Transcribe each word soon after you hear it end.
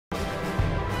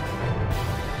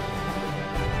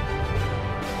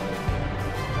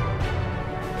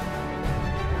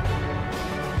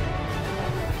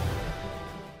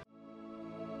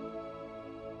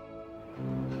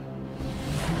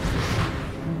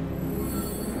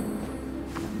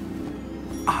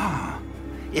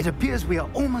It appears we are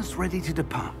almost ready to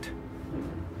depart.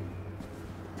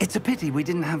 It's a pity we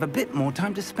didn't have a bit more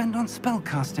time to spend on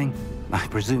spellcasting. I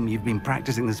presume you've been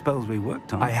practicing the spells we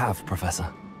worked on. I have, Professor.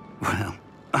 Well,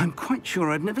 I'm quite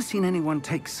sure I've never seen anyone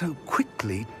take so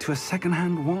quickly to a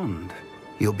second-hand wand.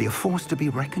 You'll be a force to be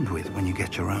reckoned with when you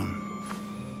get your own.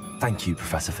 Thank you,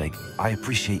 Professor Fig. I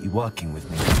appreciate you working with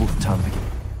me before the term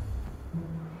begins.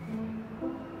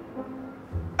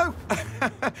 Oh,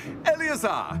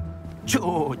 Eleazar!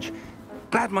 George!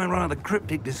 Glad my rather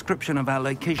cryptic description of our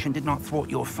location did not thwart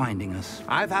your finding us.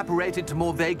 I've apparated to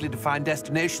more vaguely defined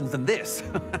destinations than this.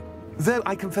 Though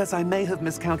I confess I may have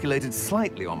miscalculated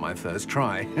slightly on my first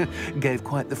try. Gave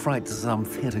quite the fright to some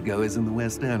theatergoers in the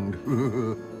West End.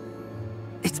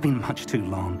 It's been much too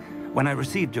long. When I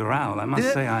received your owl, I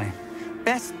must say I...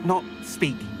 Best not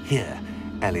speak here,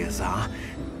 Eleazar.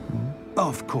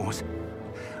 Of course.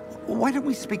 Why don't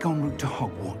we speak en route to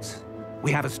Hogwarts?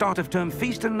 We have a start-of-term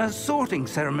feast and a sorting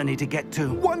ceremony to get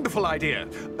to. Wonderful idea!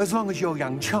 As long as your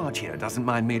young charge here doesn't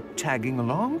mind me tagging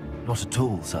along. Not at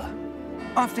all, sir.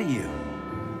 After you.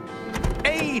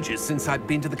 Ages since I've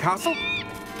been to the castle.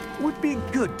 Would be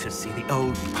good to see the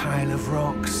old pile of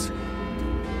rocks.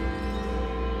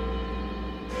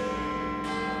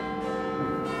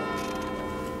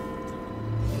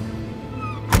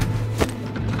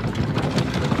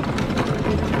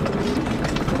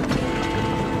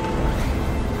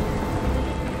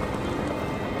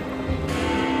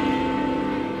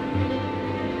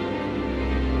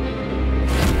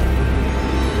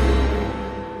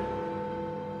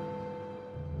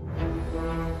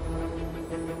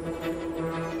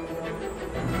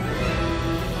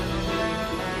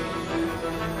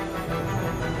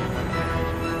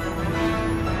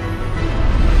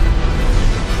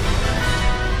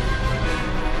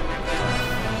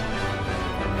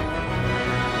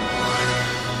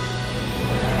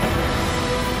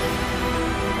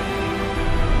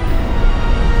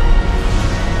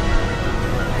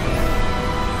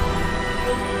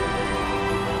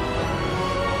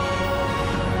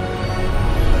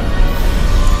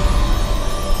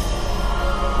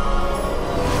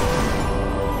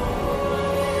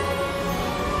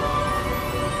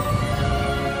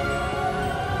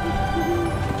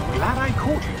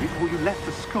 Before you left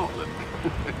for Scotland.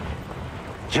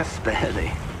 Just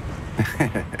barely.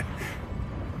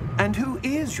 And who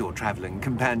is your traveling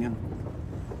companion?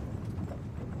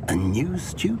 A new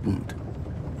student.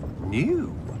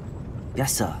 New?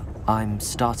 Yes, sir. I'm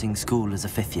starting school as a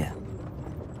 5th year.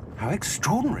 How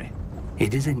extraordinary.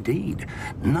 It is indeed.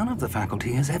 None of the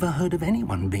faculty has ever heard of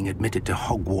anyone being admitted to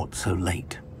Hogwarts so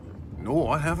late.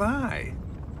 Nor have I.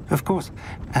 Of course,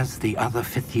 as the other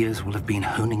 5th years will have been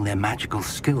honing their magical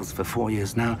skills for 4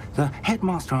 years now, the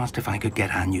headmaster asked if I could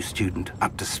get our new student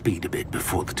up to speed a bit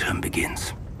before the term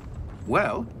begins.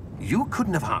 Well, you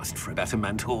couldn't have asked for a better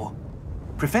mentor.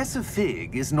 Professor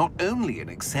Fig is not only an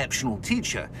exceptional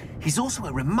teacher, he's also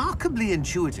a remarkably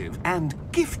intuitive and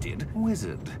gifted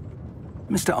wizard.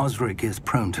 Mr. Osric is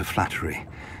prone to flattery.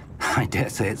 I dare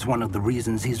say it's one of the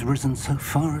reasons he's risen so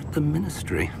far at the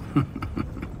Ministry.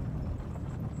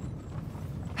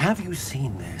 Have you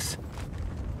seen this?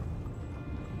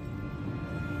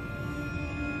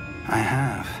 I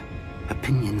have.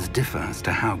 Opinions differ as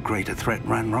to how great a threat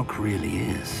Ranrock really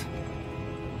is.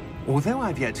 Although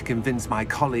I've yet to convince my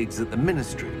colleagues at the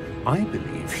Ministry, I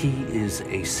believe he is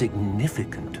a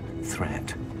significant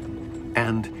threat.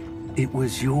 And it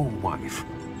was your wife,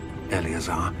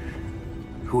 Eleazar,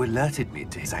 who alerted me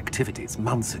to his activities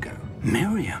months ago.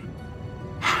 Miriam?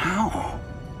 How?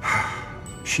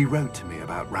 She wrote to me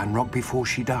about Ranrock before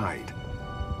she died,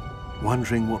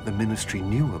 wondering what the Ministry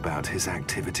knew about his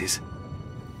activities.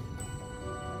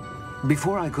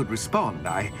 Before I could respond,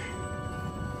 I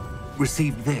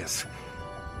received this.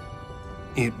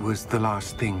 It was the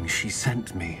last thing she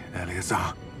sent me,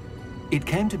 Eleazar. It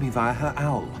came to me via her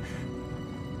owl,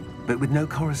 but with no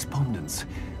correspondence.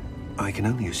 I can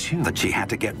only assume that she had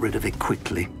to get rid of it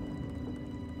quickly,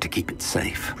 to keep it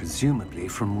safe. Presumably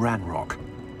from Ranrock.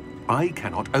 I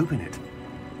cannot open it.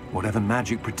 Whatever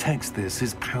magic protects this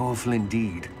is powerful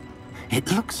indeed.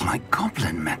 It looks like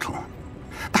goblin metal.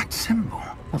 That symbol.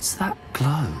 What's that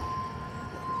glow?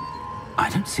 I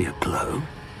don't see a glow.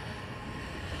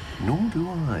 Nor do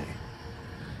I.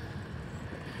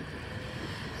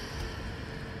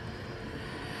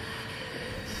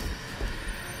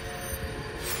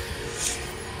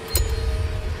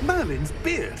 Merlin's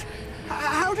beard.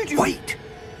 How did you... Wait!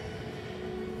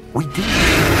 We did.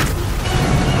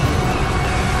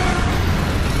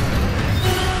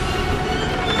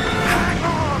 Hang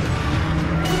on!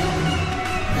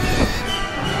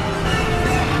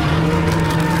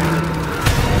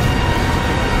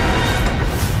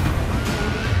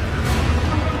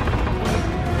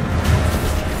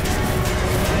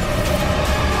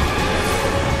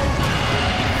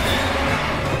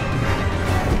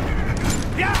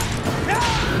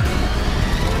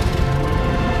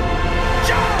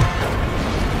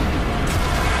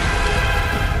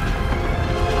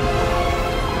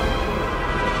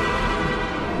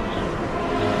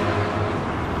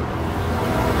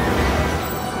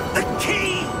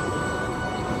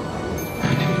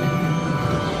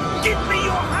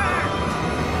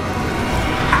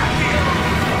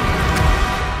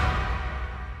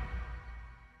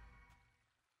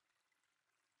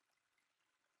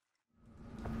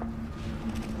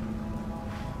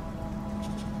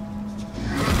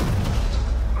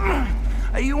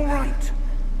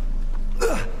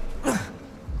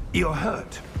 You're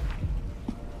hurt.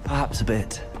 Perhaps a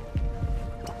bit.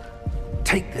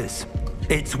 Take this.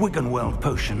 It's Wiggenweld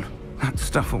potion. That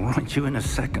stuff will right you in a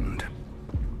second.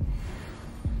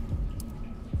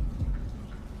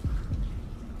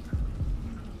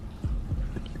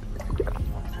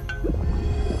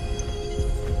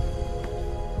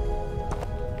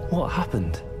 What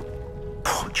happened?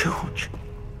 Poor George.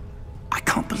 I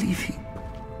can't believe he...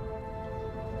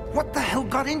 What the hell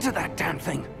got into that damn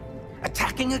thing?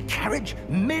 Attacking a carriage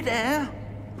mid-air?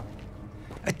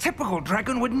 A typical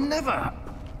dragon would never...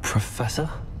 Professor?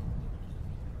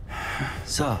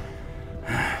 Sir,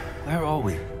 where are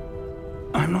we?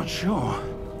 I'm not sure.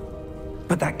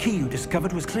 But that key you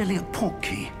discovered was clearly a port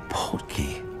key. Port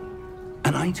key?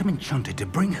 An item enchanted to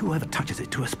bring whoever touches it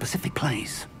to a specific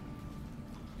place.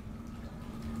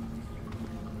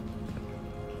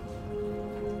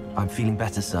 I'm feeling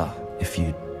better, sir, if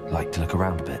you'd like to look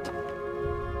around a bit.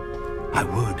 I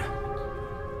would.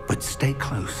 But stay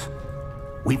close.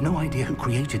 We've no idea who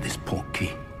created this port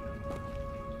key.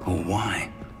 Or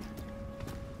why.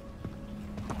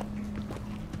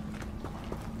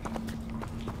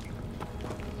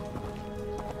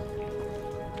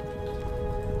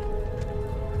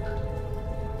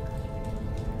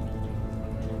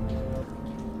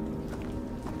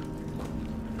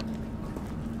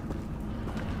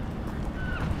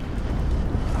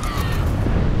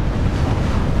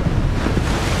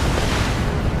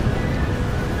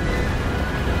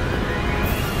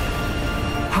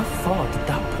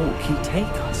 Take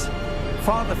us?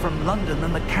 Farther from London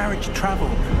than the carriage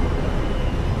travelled.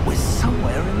 We're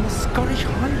somewhere in the Scottish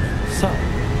Highlands. So,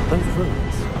 those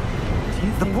ruins. Do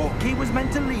you think... The port key was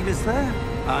meant to lead us there?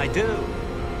 I do.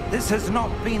 This has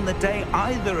not been the day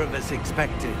either of us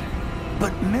expected.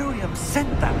 But Miriam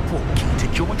sent that port key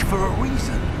to George for a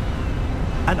reason.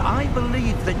 And I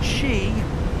believe that she,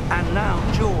 and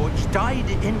now George, died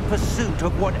in pursuit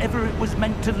of whatever it was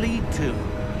meant to lead to.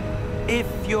 If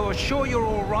you're sure you're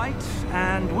all right,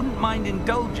 and wouldn't mind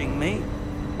indulging me,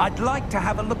 I'd like to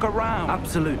have a look around.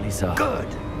 Absolutely, sir. Good.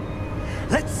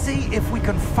 Let's see if we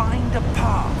can find a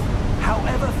path,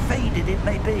 however faded it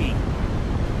may be.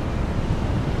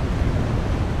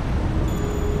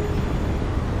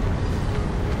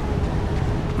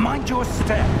 Mind your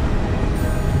step.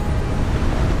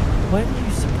 Where do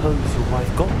you suppose your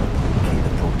wife got the port key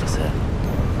that brought us here?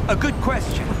 A good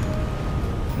question.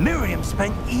 Miriam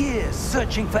spent years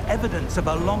searching for evidence of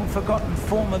a long-forgotten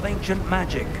form of ancient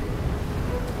magic.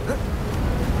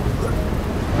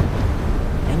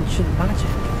 Ancient magic?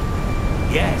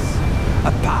 Yes,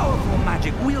 a powerful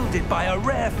magic wielded by a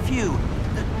rare few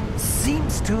that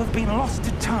seems to have been lost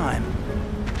to time.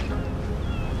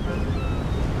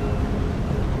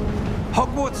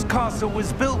 Hogwarts Castle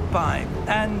was built by,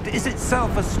 and is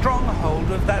itself a stronghold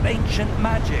of that ancient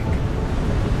magic.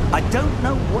 I don't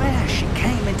know where she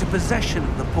came into possession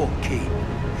of the port key,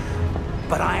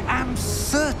 but I am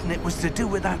certain it was to do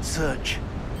with that search.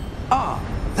 Ah,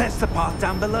 there's the path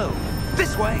down below.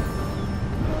 This way!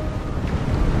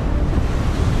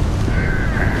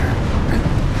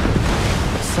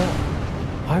 Sir,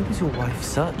 why was your wife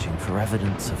searching for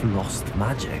evidence of lost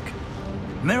magic?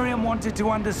 Miriam wanted to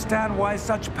understand why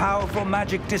such powerful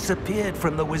magic disappeared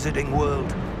from the wizarding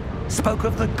world. Spoke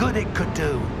of the good it could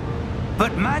do.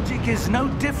 But magic is no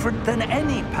different than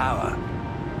any power.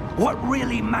 What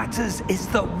really matters is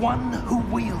the one who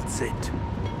wields it.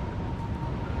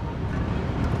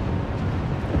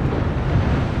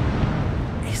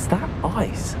 Is that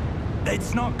ice?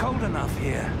 It's not cold enough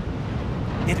here.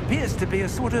 It appears to be a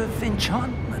sort of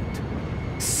enchantment.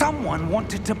 Someone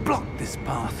wanted to block this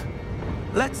path.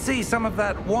 Let's see some of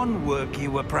that wand work you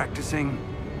were practicing.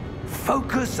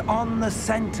 Focus on the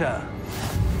center.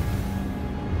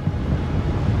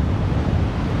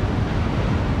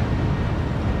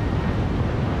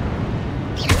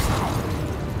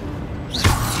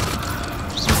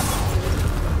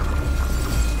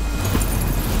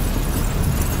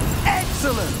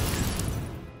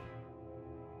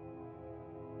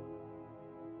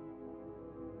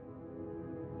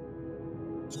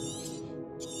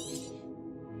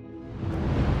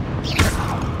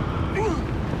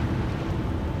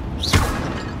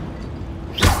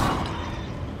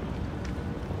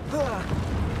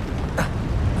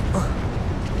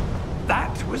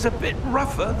 That was a bit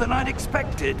rougher than I'd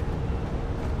expected.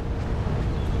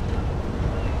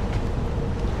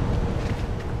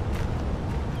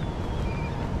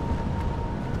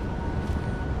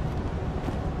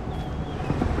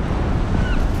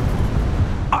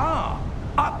 Ah,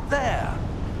 up there.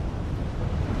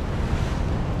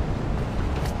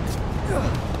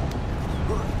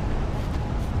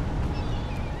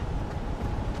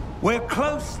 We're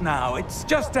close now. It's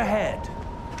just ahead.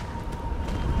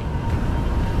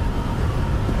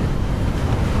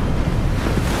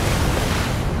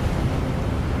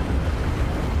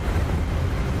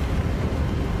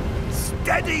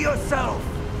 Steady yourself!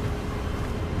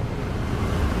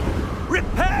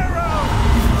 Reparo!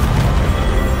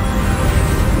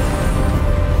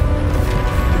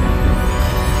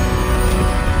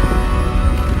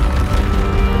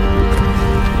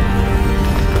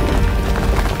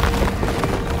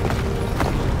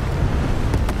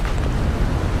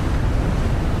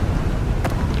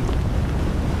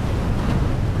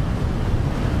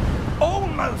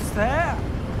 Almost there!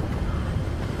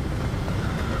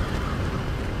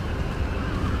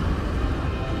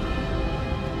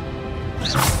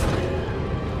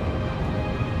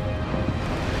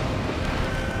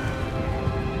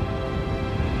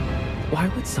 Why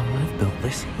would someone have built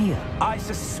this here? I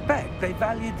suspect they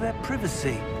valued their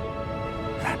privacy.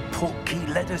 That portkey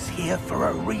led us here for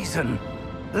a reason.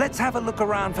 Let's have a look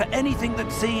around for anything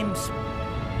that seems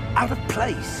out of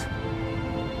place.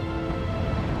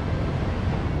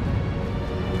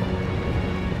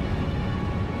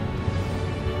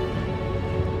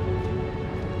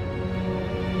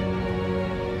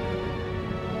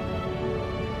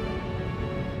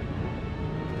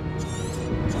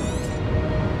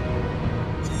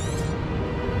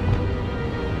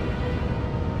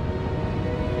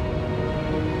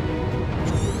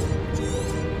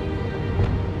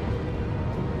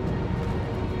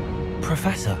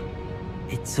 Professor,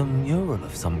 it's a mural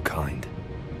of some kind.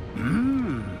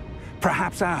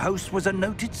 Perhaps our host was a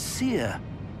noted seer.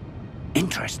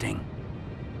 Interesting.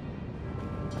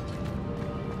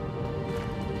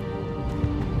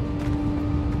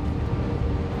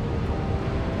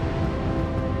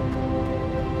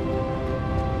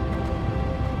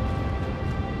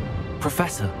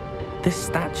 Professor, this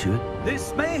statue...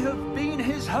 This may have been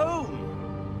his home.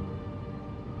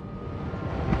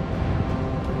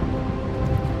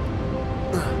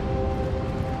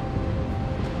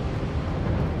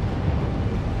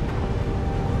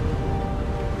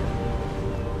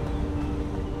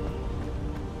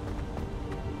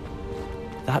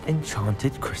 That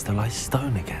enchanted crystallized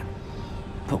stone again.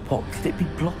 But what could it be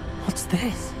What's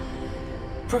this?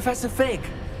 Professor Fig!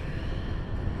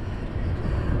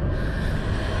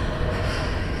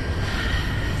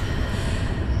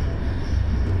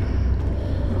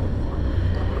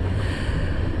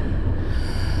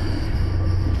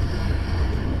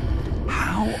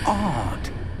 How odd.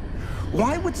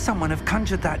 Why would someone have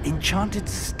conjured that enchanted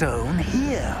stone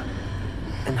here?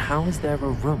 And how is there a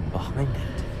room behind it?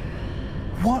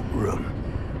 What room?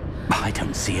 I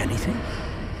don't see anything.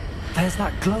 There's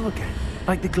that glow again,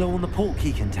 like the glow on the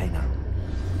portkey container.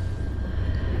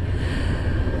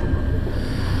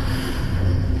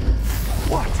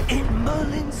 What in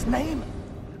Merlin's name?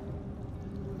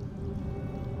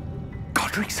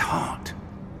 Godric's heart.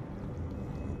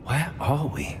 Where are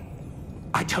we?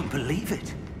 I don't believe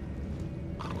it.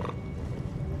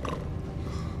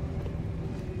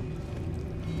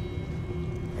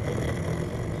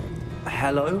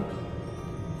 Hello?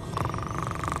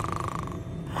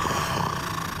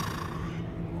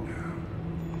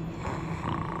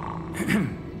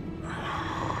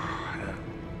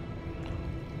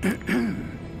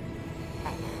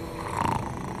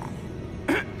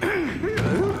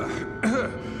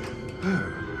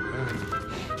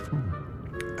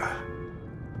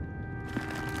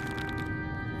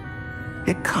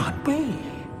 It can't be.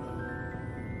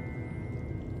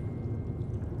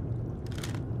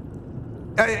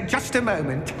 Just a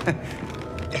moment.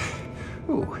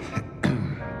 Ooh.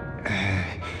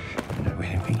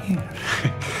 Anything here?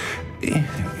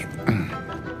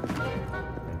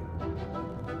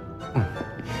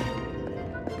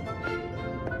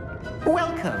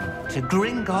 Welcome to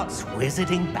Gringotts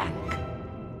Wizarding Bank.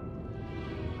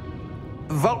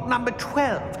 Vault number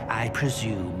 12, I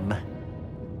presume.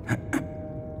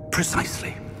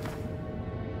 Precisely.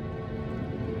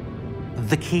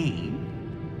 The key?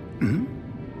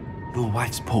 Your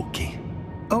wife's portkey.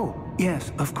 Oh,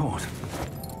 yes, of course.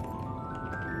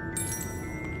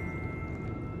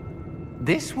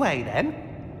 This way, then.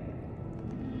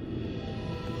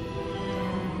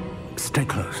 Stay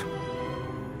close.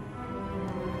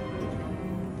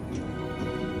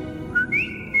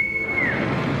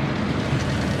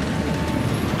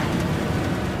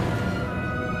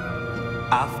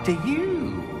 After you.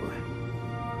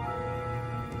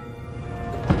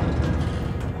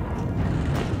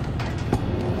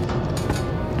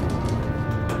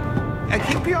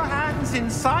 Keep your hands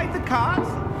inside the cart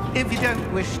if you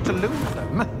don't wish to lose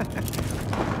them.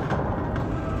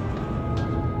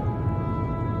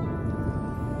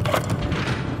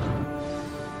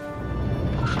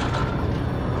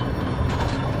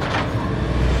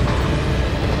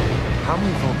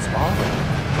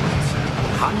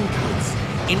 uncodes.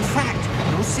 In fact,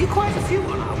 you'll see quite a few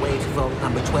on our way to vault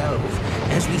number 12.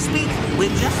 As we speak,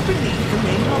 we're just beneath the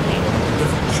main lobby. The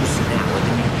vault you see now are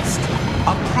the nearest.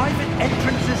 Are private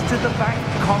entrances to the bank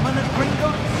common at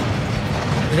Gringotts?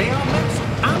 They are most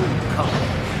uncommon.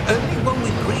 Only one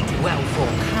with great wealth or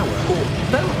power, or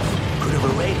both, could have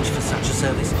arranged for such a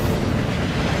service.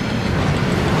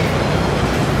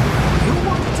 You'll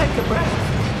want to take a breath.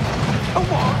 A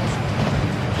what?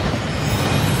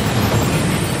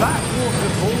 That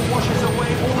waterfall washes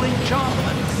away all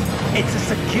enchantments. It's a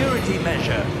security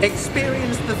measure.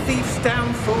 Experienced the thief's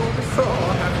downfall before,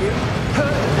 have you?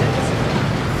 Heard of it?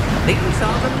 These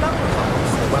are the lower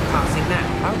vaults that we're passing now.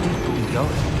 How deep are we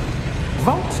going?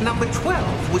 Vault number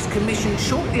 12 was commissioned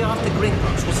shortly after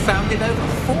Gringotts was founded over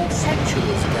 4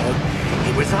 centuries ago.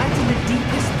 It resides in the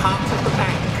deepest part of the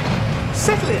bank.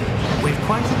 Settle in. We've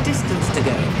quite a distance to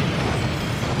go.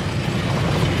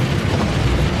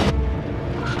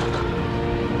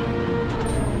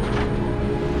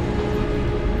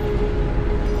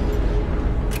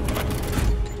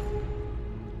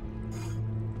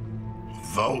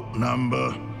 Vault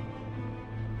number?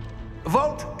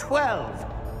 Vault 12.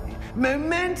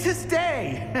 Momentous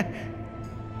day.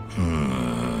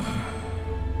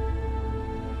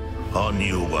 On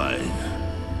your way.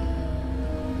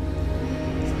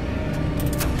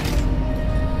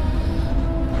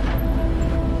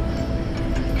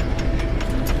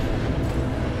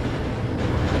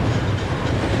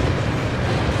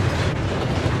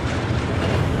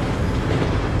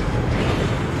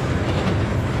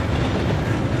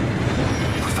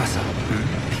 Professor,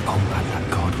 the combat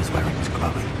that guard was wearing is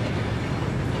glowing.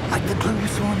 Like the glow you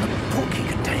saw in the portkey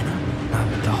container?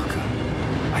 No, darker.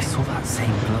 I saw that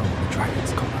same glow on the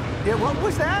dragon's collar. Yeah, what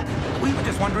was that? We were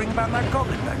just wondering about that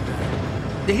goblin back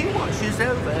there. He watches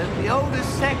over the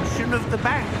oldest section of the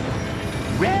bank.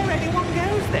 Rare anyone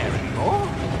goes there anymore.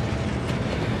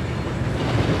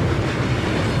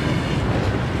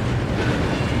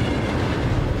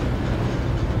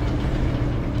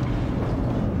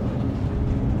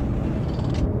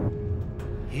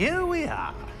 Here we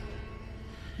are.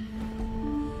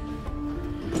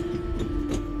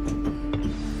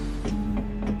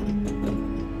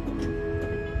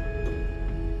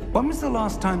 When was the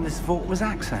last time this vault was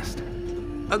accessed?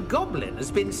 A goblin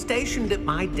has been stationed at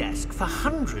my desk for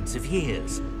hundreds of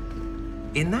years.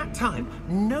 In that time,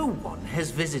 no one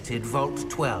has visited Vault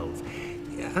 12.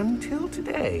 Until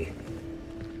today.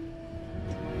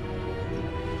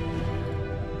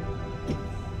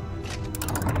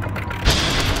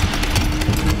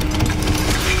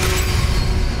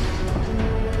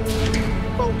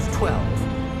 Vault 12.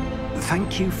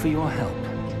 Thank you for your help.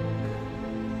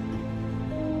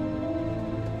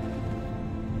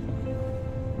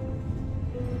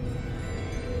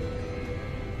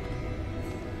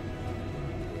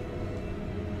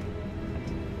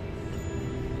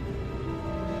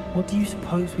 What do you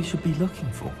suppose we should be looking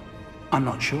for? I'm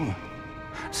not sure.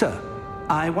 Sir,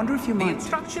 I wonder if you The might...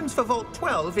 instructions for Vault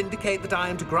 12 indicate that I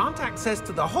am to grant access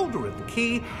to the holder of the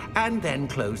key and then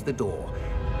close the door.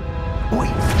 Wait.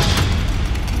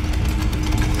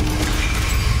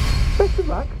 Best of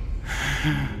luck.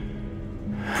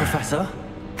 Professor?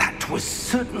 That was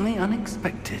certainly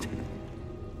unexpected.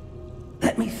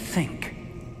 Let me think.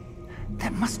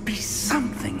 There must be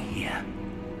something here.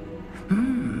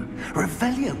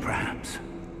 Revelio, perhaps?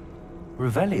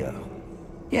 Revelio?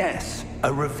 Yes,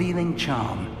 a revealing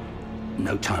charm.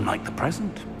 No time like the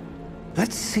present.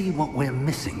 Let's see what we're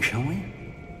missing, shall we?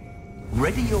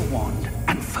 Ready your wand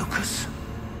and focus.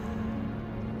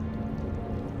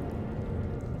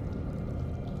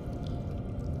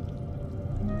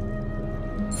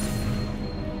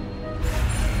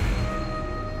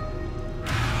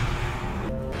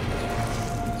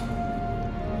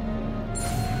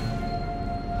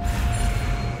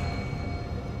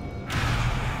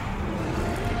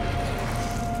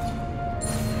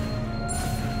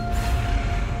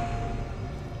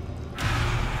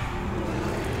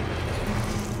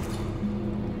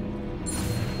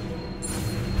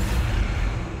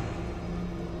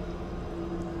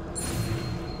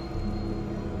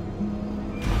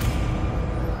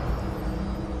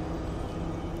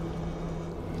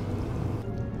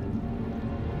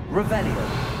 Revelio.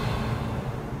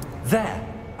 There!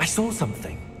 I saw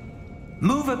something.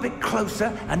 Move a bit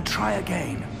closer and try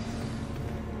again.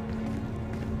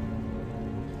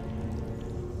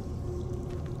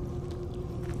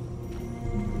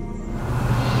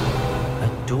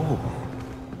 A door.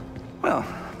 Well,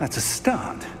 that's a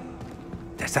start.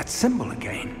 There's that symbol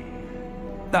again.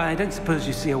 I don't suppose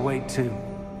you see a way to...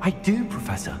 I do,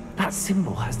 Professor. That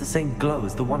symbol has the same glow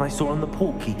as the one I saw on the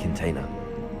portkey container.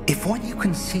 If what you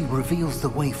can see reveals the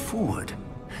way forward,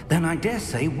 then I dare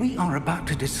say we are about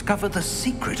to discover the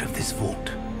secret of this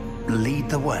vault. Lead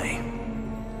the way.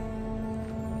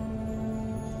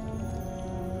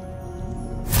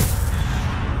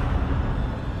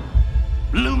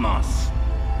 Lumos!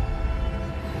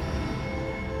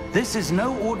 This is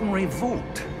no ordinary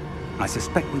vault. I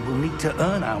suspect we will need to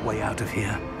earn our way out of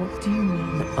here. What do you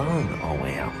mean, earn our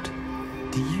way out?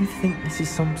 Do you think this is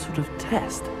some sort of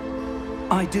test?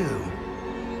 I do.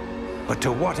 But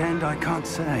to what end, I can't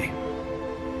say.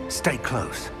 Stay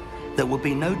close. There will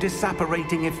be no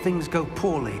disapparating if things go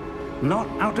poorly. Not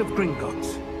out of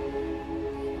Gringotts.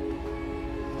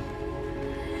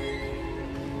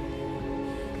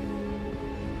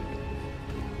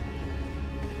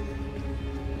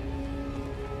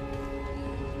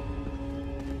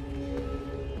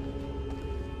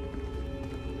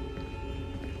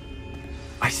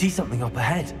 I see something up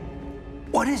ahead.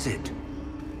 What is it?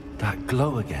 That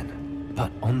glow again,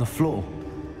 but on the floor.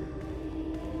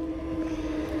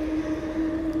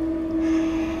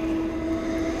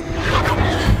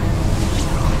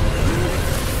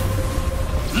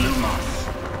 Lumos!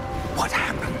 What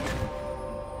happened?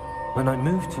 When I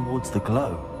moved towards the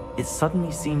glow, it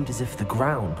suddenly seemed as if the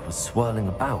ground was swirling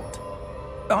about.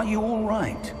 Are you all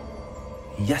right?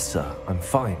 Yes, sir, I'm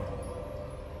fine.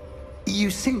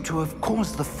 You seem to have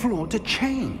caused the floor to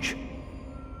change.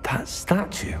 That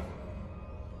statue.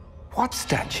 What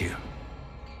statue?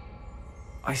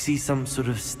 I see some sort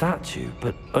of statue,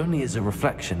 but only as a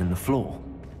reflection in the floor.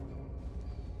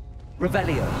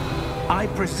 Revelio, I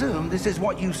presume this is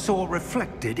what you saw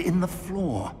reflected in the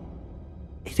floor.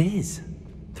 It is.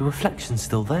 The reflection's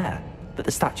still there, but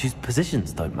the statue's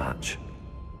positions don't match.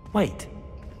 Wait,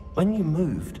 when you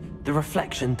moved, the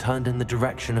reflection turned in the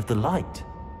direction of the light.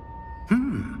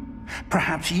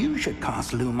 Perhaps you should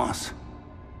cast Lumos.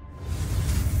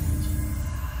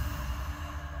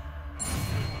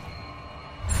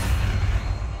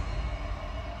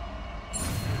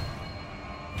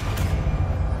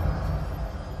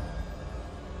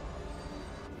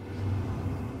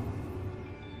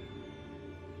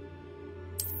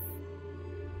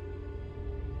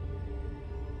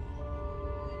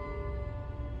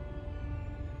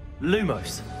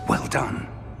 Lumos! Well done.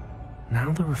 Now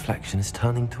the reflection is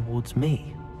turning towards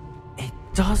me. It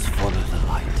does follow the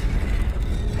light.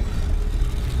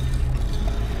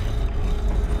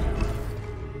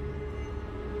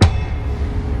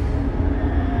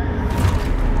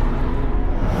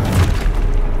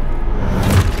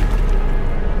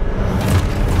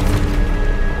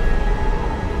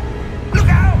 Look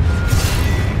out!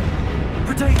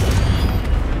 Protagonist!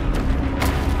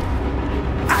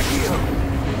 Accio!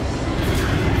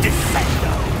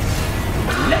 Descendo!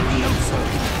 Levioso!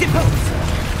 Deposo!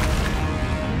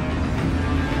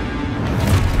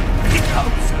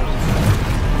 Deposo!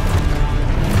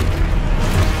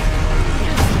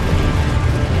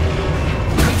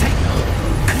 Potato!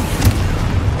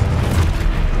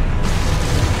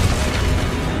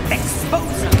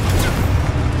 Exposo!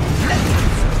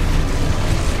 Levioso!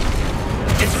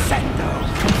 Descendo!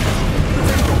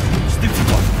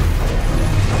 Stupido!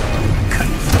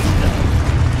 Confundo!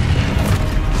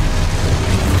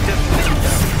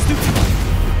 Defendo! Stupido!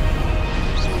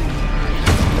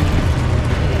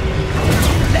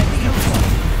 Levioso!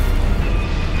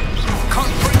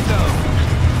 Confrindo!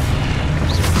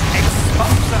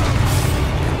 Exposo!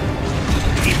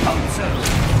 Deposo!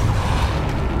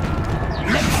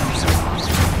 Levioso!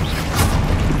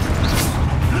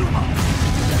 Lumos!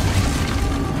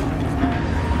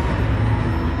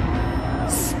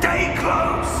 Stay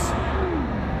close!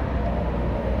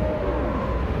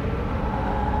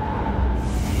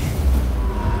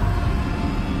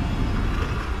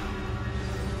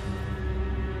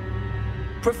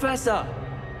 Professor!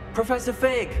 Professor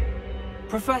Fig!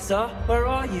 Professor, where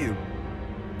are you?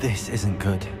 This isn't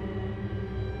good.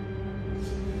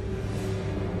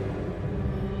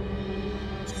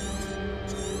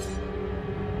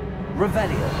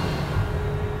 Revelio.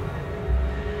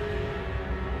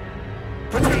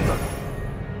 Protego.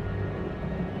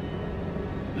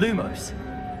 Lumos.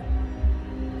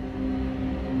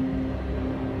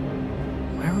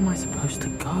 Where am I supposed to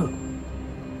go?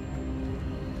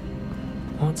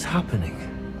 What's happening?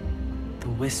 The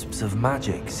wisps of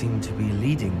magic seem to be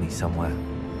leading me somewhere.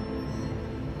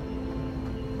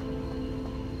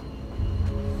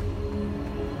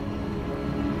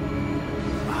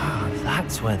 Ah,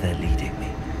 that's where they're leading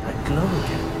me. That glow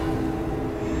again.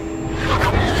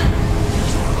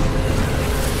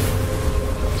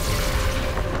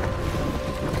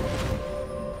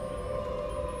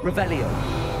 Revelio.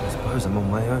 I suppose I'm on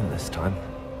my own this time.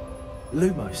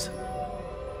 Lumos.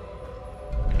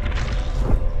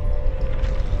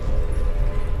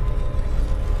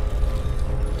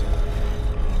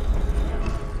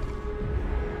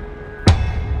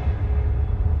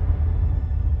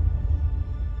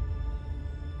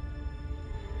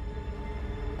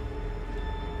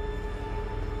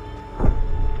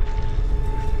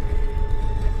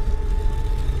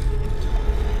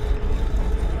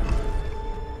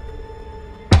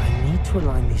 To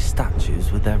align these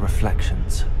statues with their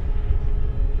reflections.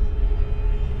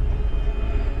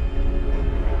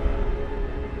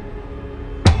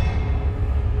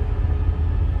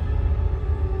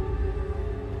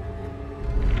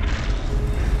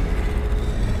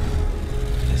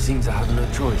 It seems I have no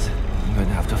choice. I'm going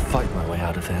to have to fight my way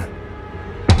out of here.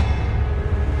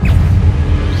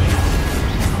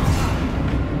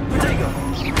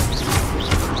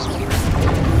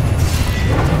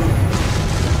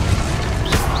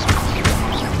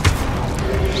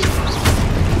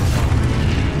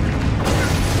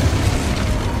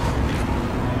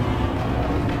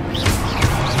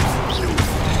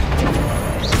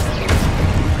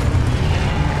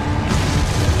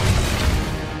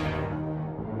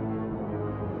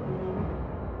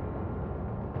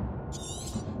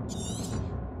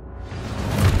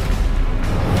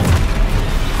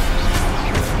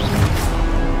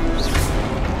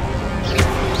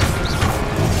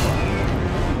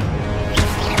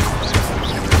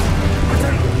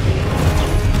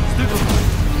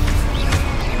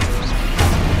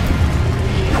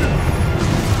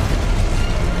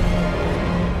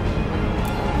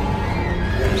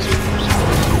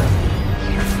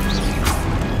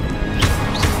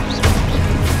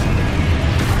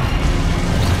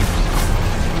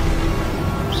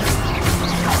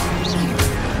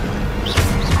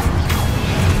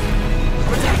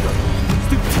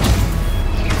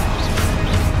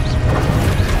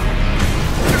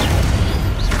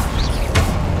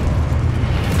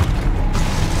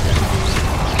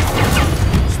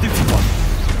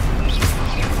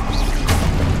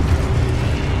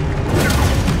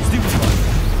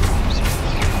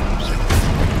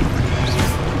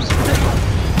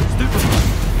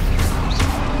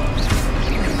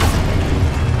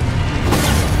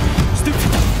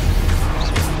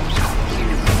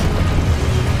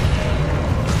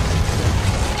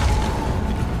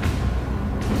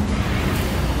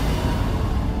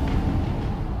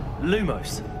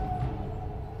 Lumos.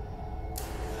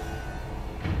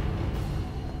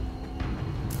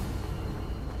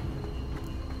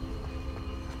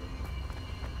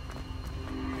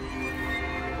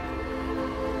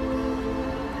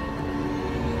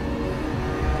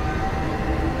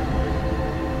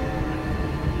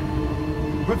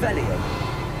 Revelio.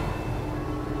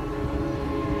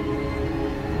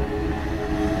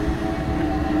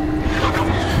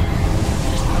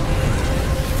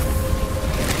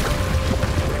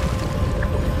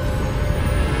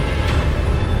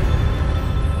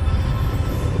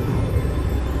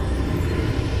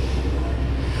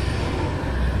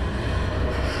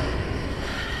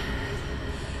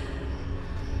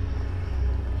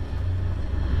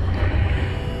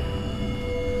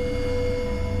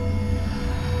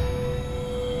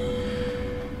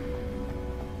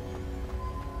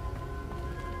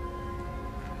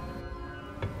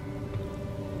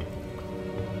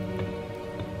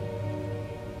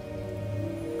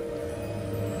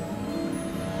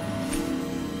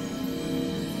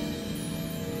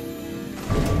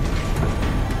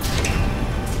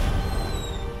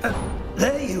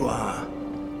 There you are.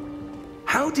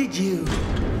 How did you...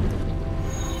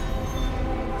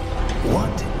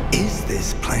 What is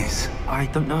this place? I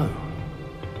don't know.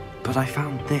 But I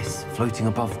found this floating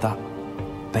above that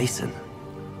basin.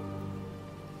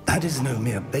 That is no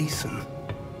mere basin.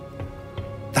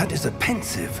 That is a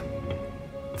pensive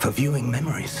for viewing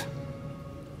memories.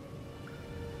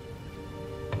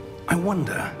 I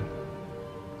wonder...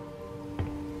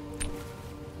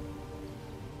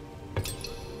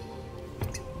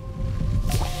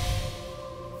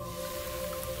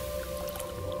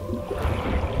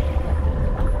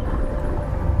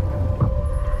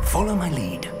 Follow my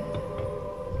lead.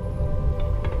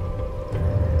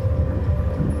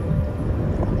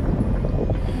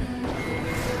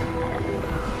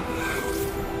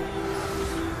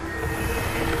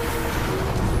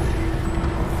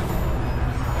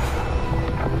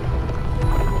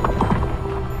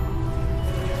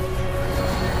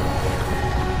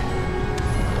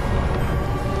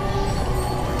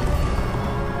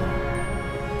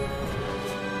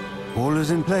 All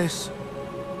is in place.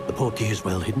 The portkey is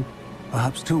well hidden.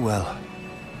 Perhaps too well.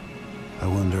 I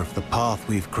wonder if the path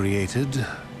we've created...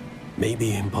 May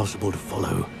be impossible to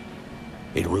follow.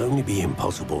 It will only be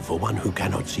impossible for one who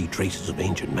cannot see traces of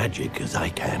ancient magic as I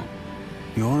can.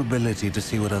 Your ability to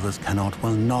see what others cannot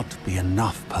will not be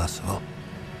enough, Percival.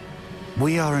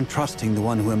 We are entrusting the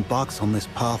one who embarks on this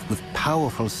path with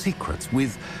powerful secrets,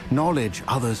 with knowledge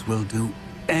others will do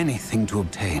anything to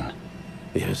obtain.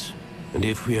 Yes, and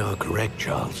if we are correct,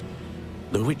 Charles,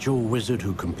 the witch or wizard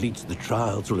who completes the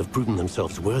trials will have proven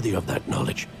themselves worthy of that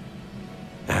knowledge,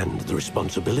 and the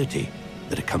responsibility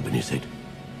that accompanies it.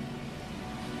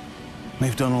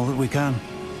 We've done all that we can.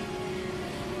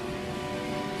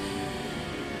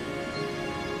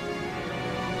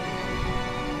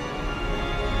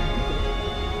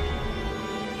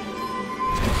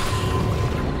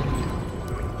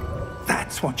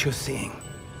 That's what you're seeing.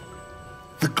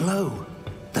 The glow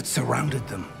that surrounded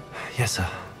them. Yes, sir.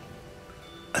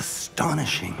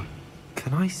 Astonishing.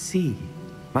 Can I see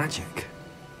magic?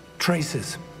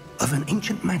 Traces of an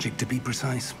ancient magic, to be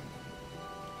precise.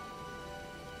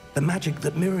 The magic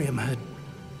that Miriam had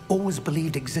always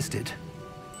believed existed,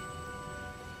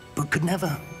 but could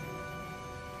never.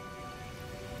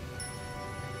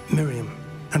 Miriam,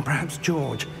 and perhaps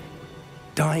George,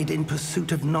 died in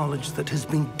pursuit of knowledge that has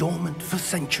been dormant for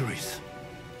centuries.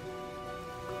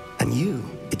 And you,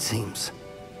 it seems,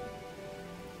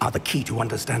 are the key to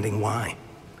understanding why.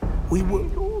 We were...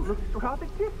 It all looks rather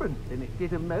different than it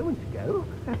did a moment ago.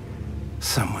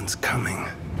 Someone's coming.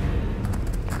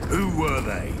 Who were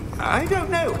they? I don't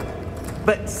know.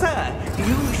 But, sir,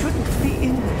 you shouldn't be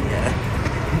in here.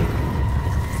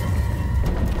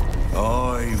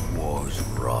 I was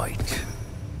right.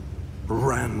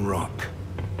 Ranrock.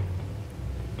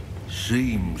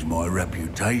 Seems my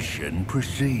reputation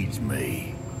precedes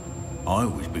me. I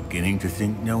was beginning to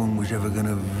think no one was ever going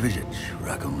to visit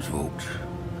Rackham's vault.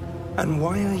 And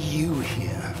why are you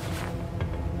here?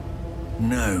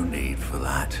 No need for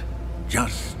that.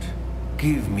 Just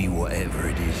give me whatever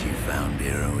it is you found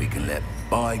here and we can let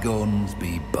bygones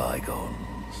be bygones.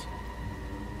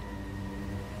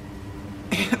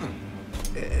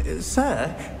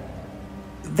 Sir,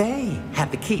 they have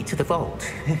the key to the vault.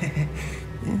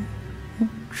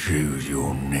 Choose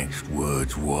your next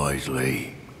words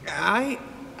wisely. I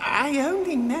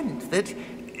only meant that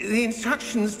the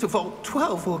instructions to Vault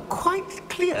 12 were quite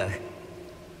clear.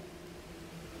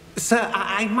 Sir,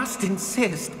 I must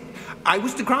insist. I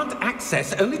was to grant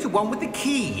access only to one with the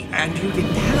key, and you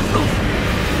didn't have...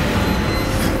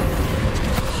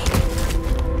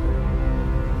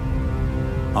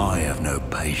 I have no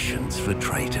patience for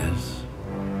traitors.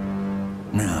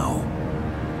 Now,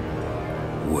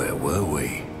 where were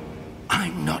we?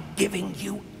 I'm not giving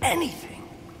you anything.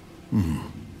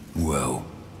 Well,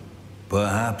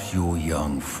 perhaps your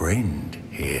young friend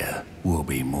here will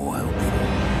be more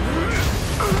helpful.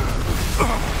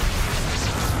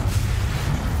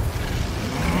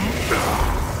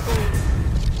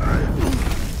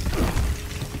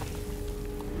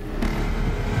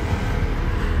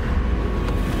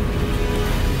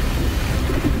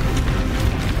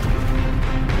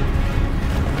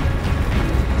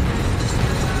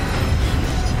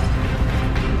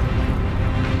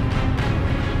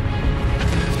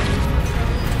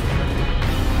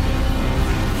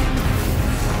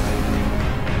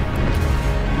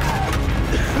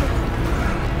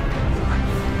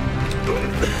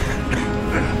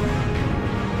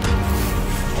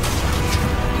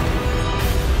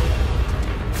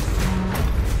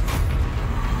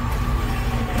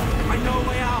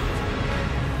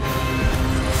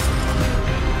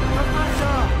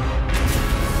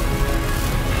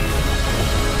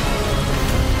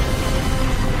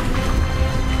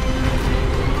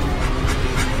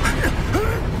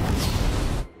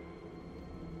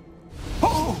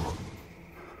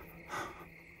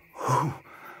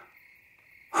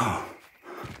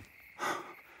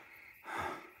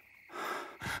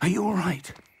 Are you all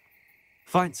right?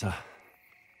 Fine, sir.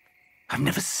 I've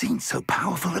never seen so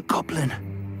powerful a goblin.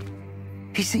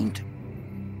 He seemed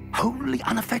wholly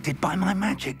unaffected by my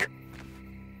magic.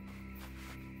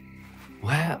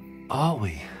 Where are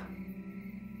we?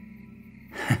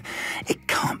 It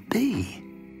can't be.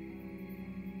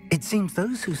 It seems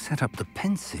those who set up the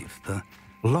pensive, the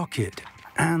locket,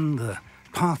 and the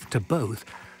path to both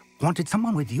wanted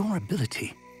someone with your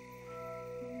ability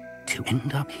to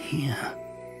end up here.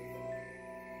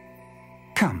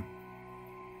 Come.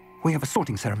 We have a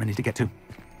sorting ceremony to get to.